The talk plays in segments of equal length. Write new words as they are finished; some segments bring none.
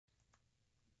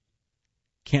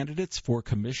Candidates for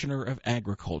Commissioner of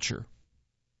Agriculture.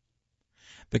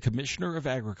 The Commissioner of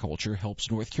Agriculture helps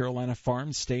North Carolina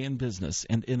farms stay in business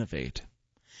and innovate.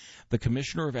 The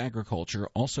Commissioner of Agriculture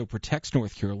also protects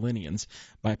North Carolinians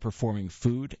by performing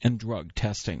food and drug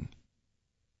testing.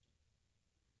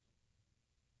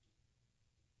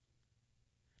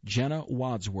 Jenna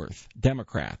Wadsworth,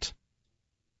 Democrat.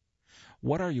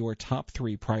 What are your top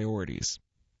 3 priorities?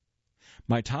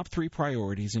 My top 3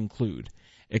 priorities include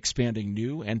expanding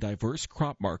new and diverse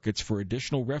crop markets for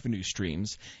additional revenue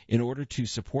streams in order to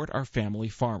support our family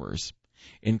farmers,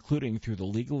 including through the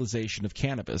legalization of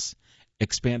cannabis,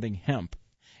 expanding hemp,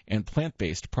 and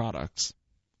plant-based products,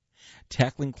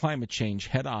 tackling climate change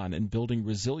head-on and building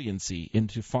resiliency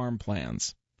into farm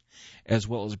plans, as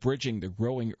well as bridging the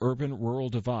growing urban-rural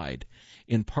divide,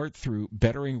 in part through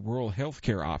bettering rural health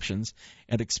care options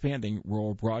and expanding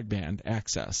rural broadband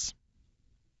access.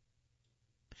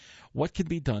 What can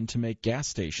be done to make gas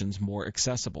stations more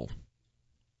accessible?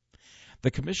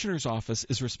 The Commissioner's Office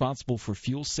is responsible for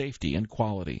fuel safety and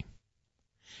quality.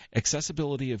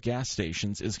 Accessibility of gas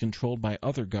stations is controlled by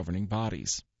other governing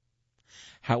bodies.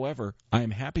 However, I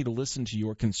am happy to listen to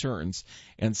your concerns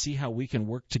and see how we can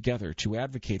work together to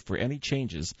advocate for any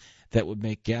changes that would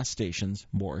make gas stations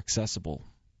more accessible.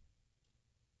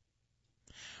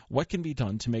 What can be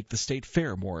done to make the state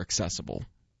fair more accessible?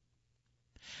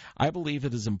 I believe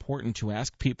it is important to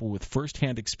ask people with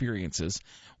first-hand experiences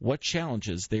what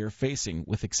challenges they are facing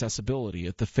with accessibility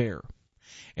at the fair,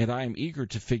 and I am eager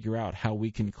to figure out how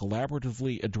we can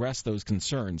collaboratively address those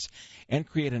concerns and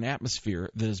create an atmosphere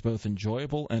that is both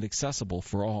enjoyable and accessible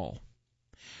for all.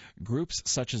 Groups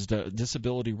such as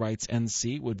Disability Rights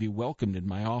NC would be welcomed in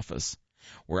my office,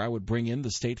 where I would bring in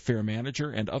the state fair manager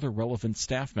and other relevant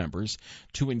staff members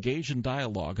to engage in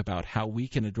dialogue about how we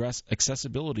can address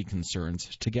accessibility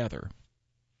concerns together.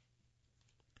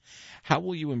 How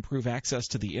will you improve access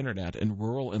to the Internet in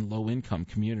rural and low-income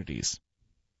communities?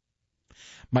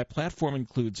 My platform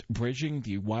includes bridging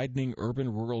the widening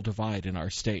urban-rural divide in our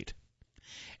state.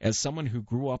 As someone who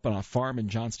grew up on a farm in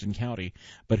Johnston County,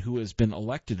 but who has been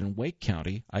elected in Wake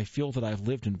County, I feel that I've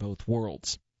lived in both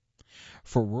worlds.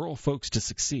 For rural folks to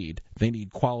succeed, they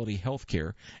need quality health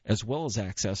care as well as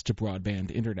access to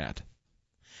broadband Internet.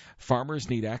 Farmers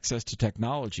need access to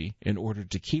technology in order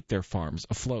to keep their farms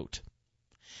afloat.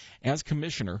 As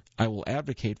Commissioner, I will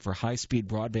advocate for high-speed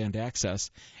broadband access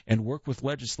and work with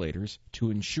legislators to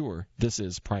ensure this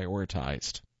is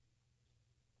prioritized.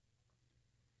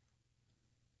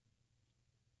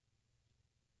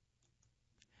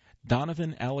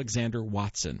 Donovan Alexander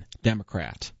Watson,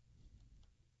 Democrat.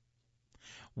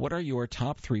 What are your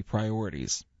top 3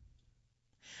 priorities?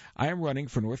 I am running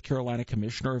for North Carolina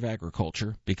Commissioner of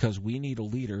Agriculture because we need a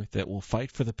leader that will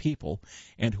fight for the people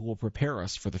and who will prepare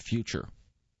us for the future.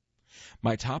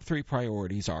 My top 3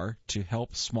 priorities are to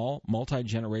help small,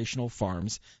 multi-generational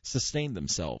farms sustain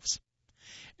themselves,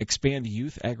 expand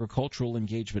youth agricultural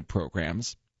engagement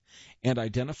programs, and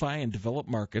identify and develop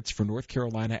markets for North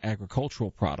Carolina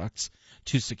agricultural products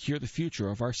to secure the future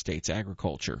of our state's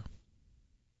agriculture.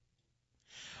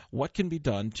 What can be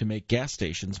done to make gas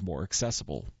stations more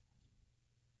accessible?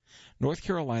 North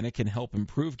Carolina can help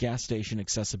improve gas station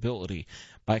accessibility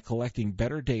by collecting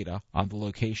better data on the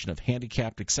location of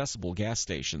handicapped accessible gas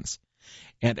stations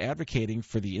and advocating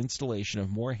for the installation of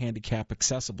more handicap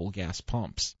accessible gas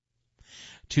pumps.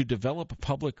 To develop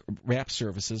public RAP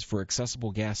services for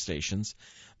accessible gas stations,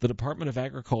 the Department of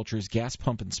Agriculture's gas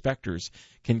pump inspectors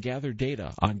can gather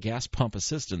data on gas pump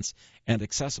assistance and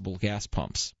accessible gas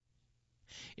pumps.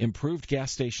 Improved gas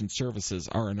station services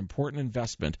are an important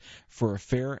investment for a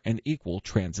fair and equal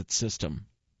transit system.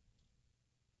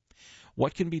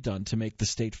 What can be done to make the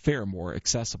state fair more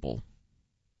accessible?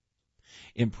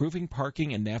 Improving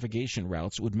parking and navigation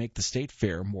routes would make the state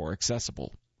fair more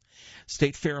accessible.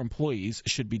 State fair employees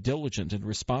should be diligent and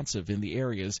responsive in the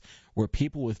areas where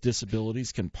people with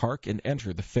disabilities can park and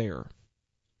enter the fair.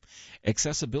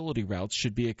 Accessibility routes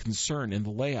should be a concern in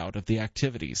the layout of the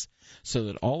activities so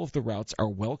that all of the routes are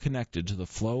well connected to the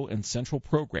flow and central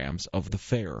programs of the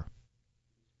fair.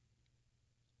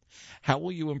 How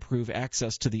will you improve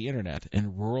access to the Internet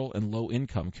in rural and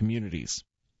low-income communities?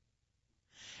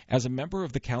 As a member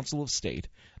of the Council of State,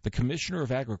 the Commissioner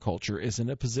of Agriculture is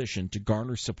in a position to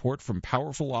garner support from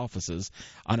powerful offices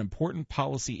on important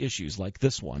policy issues like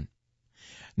this one.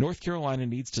 North Carolina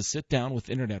needs to sit down with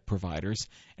Internet providers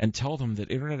and tell them that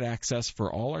Internet access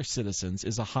for all our citizens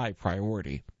is a high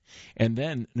priority, and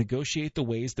then negotiate the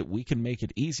ways that we can make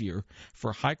it easier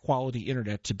for high-quality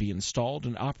Internet to be installed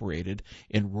and operated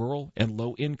in rural and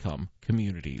low-income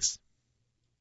communities.